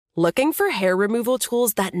Looking for hair removal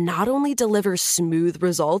tools that not only deliver smooth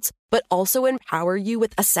results, but also empower you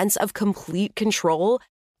with a sense of complete control?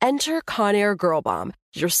 Enter Conair Girl Bomb,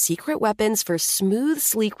 your secret weapons for smooth,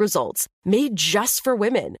 sleek results, made just for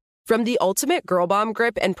women. From the ultimate Girl Bomb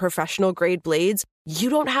grip and professional-grade blades, you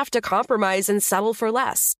don't have to compromise and settle for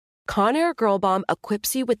less. Conair Girl Bomb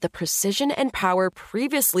equips you with the precision and power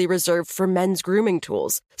previously reserved for men's grooming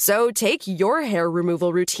tools. So take your hair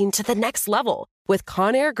removal routine to the next level with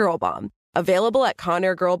Conair Girl Bomb. Available at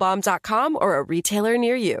ConairGirlBomb.com or a retailer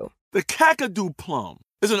near you. The Kakadu plum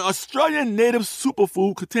is an Australian native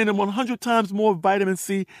superfood containing 100 times more vitamin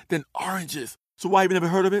C than oranges. So why have you never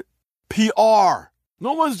heard of it? PR.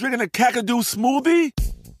 No one's drinking a Kakadu smoothie?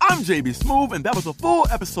 I'm JB Smoove, and that was a full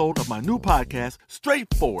episode of my new podcast,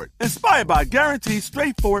 Straightforward, inspired by guaranteed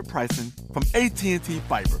straightforward pricing from AT&T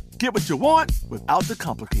Fiber. Get what you want without the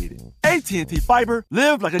complicated. AT&T Fiber,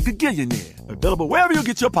 live like a gigillionaire. Available wherever you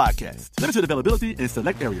get your podcasts. Limited availability in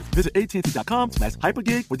select areas. Visit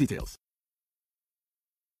AT&T.com/hypergig for details.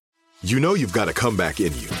 You know you've got a comeback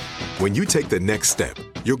in you. When you take the next step,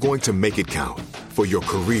 you're going to make it count. For your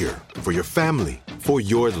career, for your family, for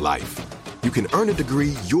your life. You can earn a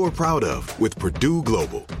degree you're proud of with Purdue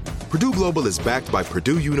Global. Purdue Global is backed by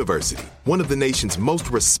Purdue University, one of the nation's most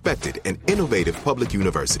respected and innovative public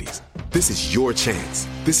universities. This is your chance.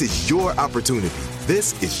 This is your opportunity.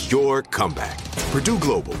 This is your comeback. Purdue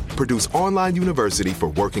Global, Purdue's online university for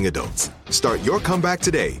working adults. Start your comeback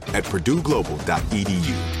today at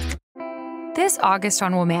purdueglobal.edu. This August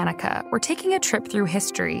on Womanica, we're taking a trip through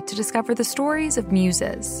history to discover the stories of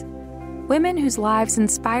muses. Women whose lives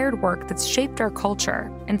inspired work that's shaped our culture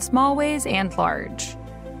in small ways and large.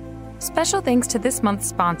 Special thanks to this month's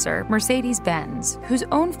sponsor, Mercedes-Benz, whose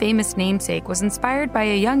own famous namesake was inspired by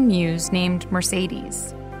a young muse named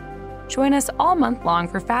Mercedes. Join us all month long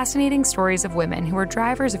for fascinating stories of women who are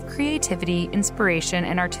drivers of creativity, inspiration,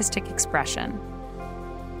 and artistic expression.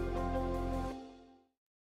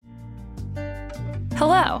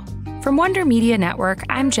 Hello. From Wonder Media Network,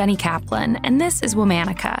 I'm Jenny Kaplan, and this is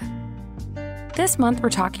Womanica. This month, we're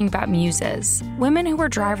talking about muses, women who are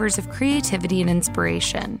drivers of creativity and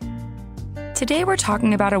inspiration. Today, we're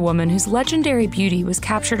talking about a woman whose legendary beauty was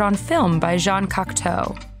captured on film by Jean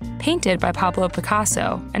Cocteau, painted by Pablo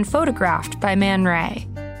Picasso, and photographed by Man Ray.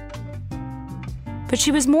 But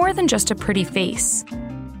she was more than just a pretty face.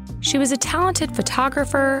 She was a talented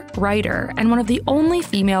photographer, writer, and one of the only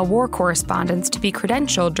female war correspondents to be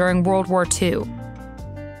credentialed during World War II.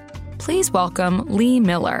 Please welcome Lee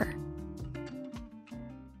Miller.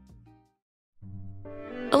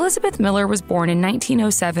 Elizabeth Miller was born in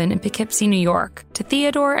 1907 in Poughkeepsie, New York, to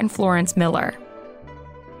Theodore and Florence Miller.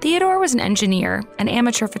 Theodore was an engineer and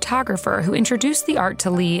amateur photographer who introduced the art to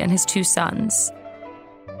Lee and his two sons.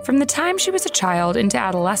 From the time she was a child into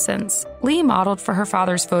adolescence, Lee modeled for her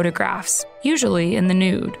father's photographs, usually in the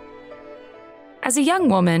nude. As a young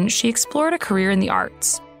woman, she explored a career in the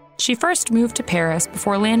arts. She first moved to Paris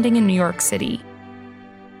before landing in New York City.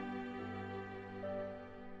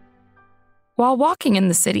 While walking in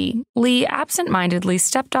the city, Lee absent-mindedly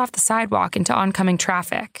stepped off the sidewalk into oncoming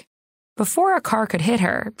traffic. Before a car could hit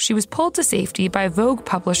her, she was pulled to safety by Vogue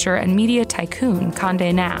publisher and media tycoon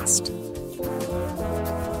Condé Nast.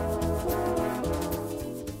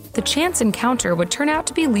 The chance encounter would turn out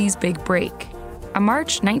to be Lee's big break, a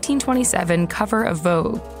March 1927 cover of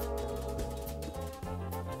Vogue.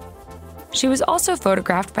 She was also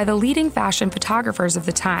photographed by the leading fashion photographers of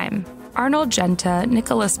the time, Arnold Genta,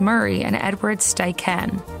 Nicholas Murray, and Edward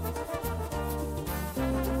Steichen.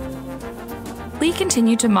 Lee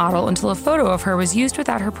continued to model until a photo of her was used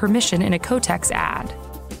without her permission in a Kotex ad.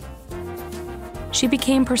 She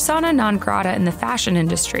became persona non grata in the fashion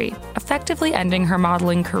industry, effectively ending her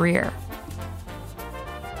modeling career.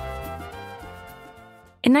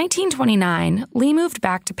 In 1929, Lee moved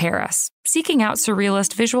back to Paris, seeking out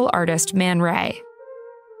surrealist visual artist Man Ray.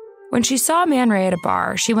 When she saw Man Ray at a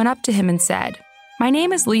bar, she went up to him and said, "My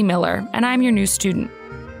name is Lee Miller, and I'm your new student."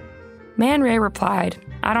 Man Ray replied,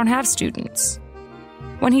 "I don't have students."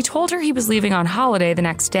 When he told her he was leaving on holiday the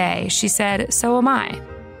next day, she said, "So am I."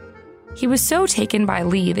 He was so taken by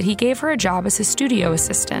Lee that he gave her a job as his studio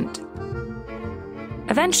assistant.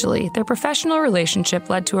 Eventually, their professional relationship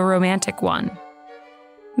led to a romantic one.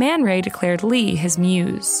 Man Ray declared Lee his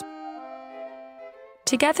muse.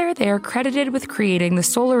 Together, they are credited with creating the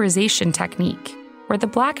solarization technique, where the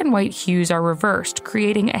black and white hues are reversed,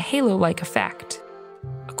 creating a halo-like effect.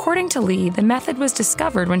 According to Lee, the method was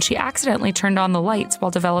discovered when she accidentally turned on the lights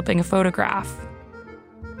while developing a photograph.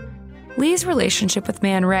 Lee's relationship with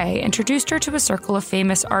Man Ray introduced her to a circle of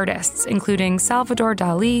famous artists, including Salvador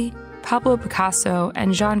Dali, Pablo Picasso,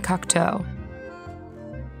 and Jean Cocteau.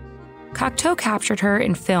 Cocteau captured her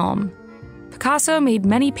in film. Picasso made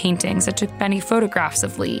many paintings and took many photographs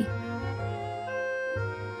of Lee.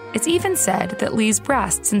 It's even said that Lee's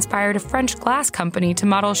breasts inspired a French glass company to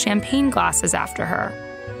model champagne glasses after her.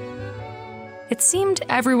 It seemed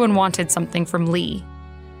everyone wanted something from Lee.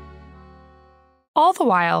 All the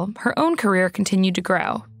while, her own career continued to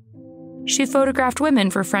grow. She photographed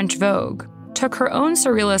women for French Vogue, took her own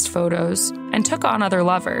surrealist photos, and took on other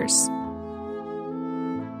lovers.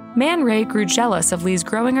 Man Ray grew jealous of Lee's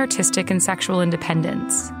growing artistic and sexual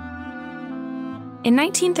independence. In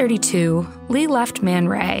 1932, Lee left Man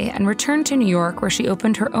Ray and returned to New York, where she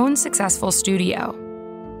opened her own successful studio.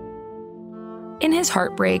 In his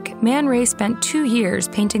heartbreak, Man Ray spent 2 years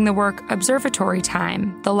painting the work Observatory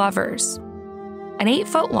Time, The Lovers, an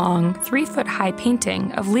 8-foot-long, 3-foot-high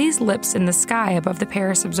painting of Lee's lips in the sky above the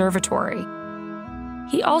Paris Observatory.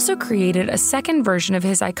 He also created a second version of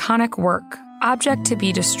his iconic work, Object to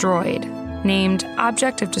be Destroyed, named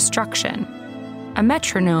Object of Destruction, a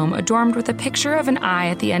metronome adorned with a picture of an eye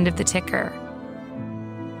at the end of the ticker.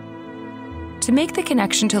 To make the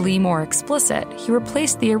connection to Lee more explicit, he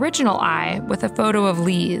replaced the original eye with a photo of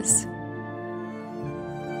Lee's.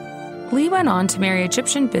 Lee went on to marry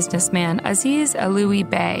Egyptian businessman Aziz Aloui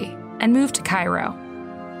Bey and moved to Cairo.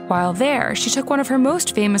 While there, she took one of her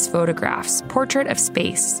most famous photographs, Portrait of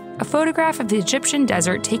Space, a photograph of the Egyptian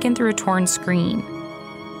desert taken through a torn screen.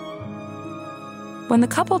 When the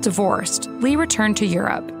couple divorced, Lee returned to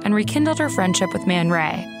Europe and rekindled her friendship with Man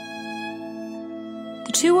Ray.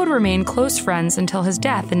 The two would remain close friends until his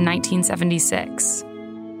death in 1976.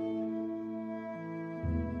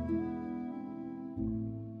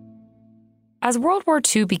 As World War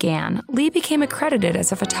II began, Lee became accredited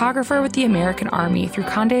as a photographer with the American Army through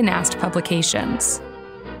Condé Nast Publications.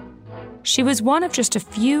 She was one of just a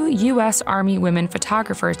few U.S. Army women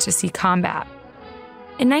photographers to see combat.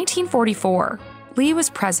 In 1944, Lee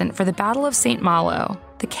was present for the Battle of St. Malo,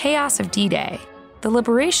 the chaos of D-Day, the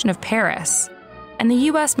liberation of Paris, and the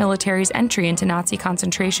U.S. military's entry into Nazi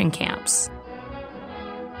concentration camps.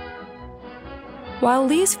 While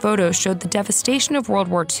Lee's photos showed the devastation of World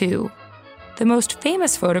War II, the most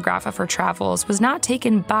famous photograph of her travels was not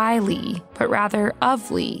taken by Lee, but rather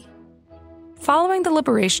of Lee. Following the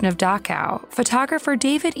liberation of Dachau, photographer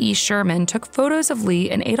David E. Sherman took photos of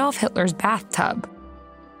Lee in Adolf Hitler's bathtub,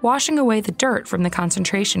 washing away the dirt from the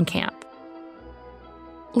concentration camp.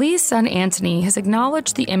 Lee's son Antony has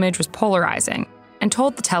acknowledged the image was polarizing and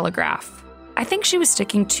told The Telegraph, "I think she was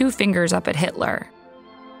sticking 2 fingers up at Hitler."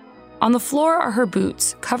 On the floor are her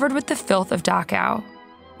boots, covered with the filth of Dachau,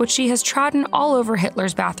 which she has trodden all over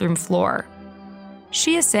Hitler's bathroom floor.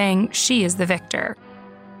 She is saying she is the victor.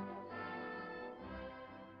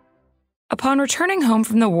 Upon returning home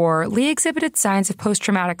from the war, Lee exhibited signs of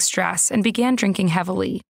post-traumatic stress and began drinking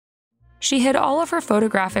heavily. She hid all of her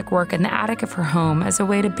photographic work in the attic of her home as a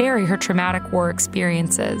way to bury her traumatic war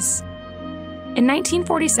experiences. In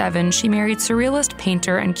 1947, she married surrealist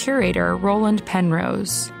painter and curator Roland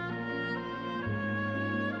Penrose.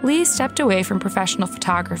 Lee stepped away from professional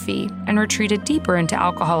photography and retreated deeper into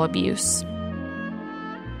alcohol abuse.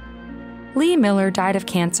 Lee Miller died of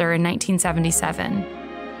cancer in 1977.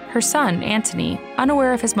 Her son, Antony,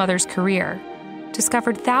 unaware of his mother's career,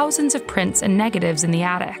 discovered thousands of prints and negatives in the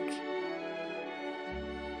attic.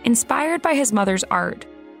 Inspired by his mother's art,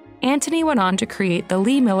 Antony went on to create the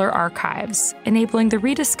Lee Miller Archives, enabling the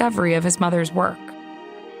rediscovery of his mother's work.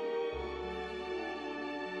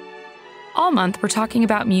 All month, we're talking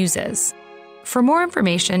about muses. For more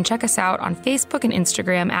information, check us out on Facebook and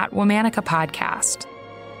Instagram at Womanica Podcast.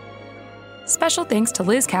 Special thanks to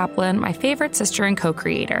Liz Kaplan, my favorite sister and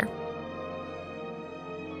co-creator.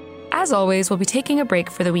 As always, we'll be taking a break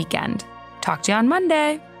for the weekend. Talk to you on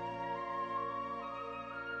Monday.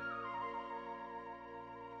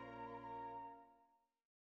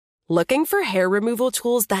 Looking for hair removal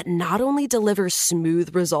tools that not only deliver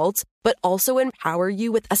smooth results, but also empower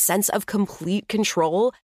you with a sense of complete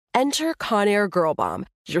control? Enter Conair Girl Bomb,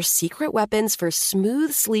 your secret weapons for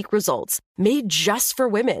smooth, sleek results, made just for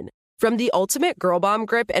women. From the ultimate Girl Bomb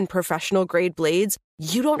grip and professional-grade blades,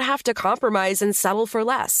 you don't have to compromise and settle for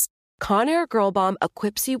less. Conair Girl Bomb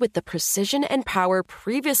equips you with the precision and power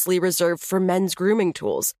previously reserved for men's grooming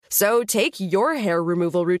tools. So take your hair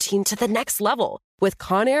removal routine to the next level with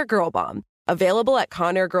Conair Girl Bomb. Available at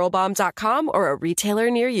ConairGirlBomb.com or a retailer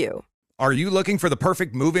near you. Are you looking for the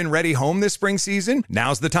perfect move-in ready home this spring season?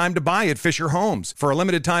 Now's the time to buy at Fisher Homes. For a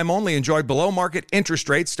limited time only, enjoy below-market interest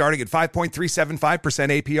rates starting at 5.375%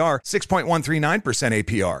 APR, 6.139%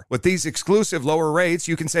 APR. With these exclusive lower rates,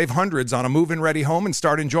 you can save hundreds on a move-in ready home and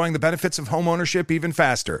start enjoying the benefits of homeownership even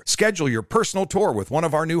faster. Schedule your personal tour with one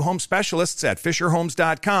of our new home specialists at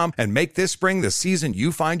FisherHomes.com and make this spring the season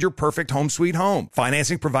you find your perfect home sweet home.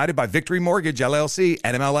 Financing provided by Victory Mortgage, LLC,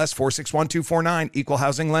 NMLS 461249, Equal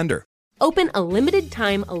Housing Lender. Open a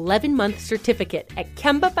limited-time 11-month certificate at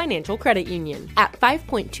Kemba Financial Credit Union. At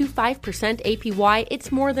 5.25% APY,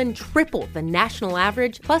 it's more than triple the national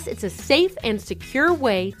average, plus it's a safe and secure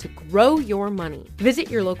way to grow your money.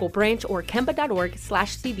 Visit your local branch or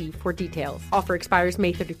kemba.org/cb for details. Offer expires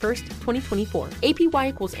May 31st, 2024. APY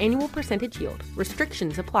equals annual percentage yield.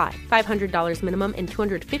 Restrictions apply. $500 minimum and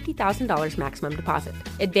 $250,000 maximum deposit.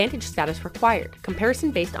 Advantage status required.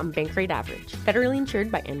 Comparison based on bank rate average. Federally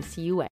insured by NCUA.